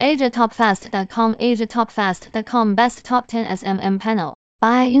AsiaTopFast.com, AsiaTopFast.com Best Top 10 SMM Panel.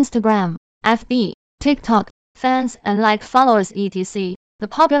 By Instagram, FB, TikTok, fans and like followers etc. The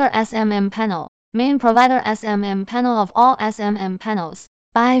popular SMM Panel. Main provider SMM Panel of all SMM panels.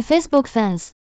 By Facebook fans.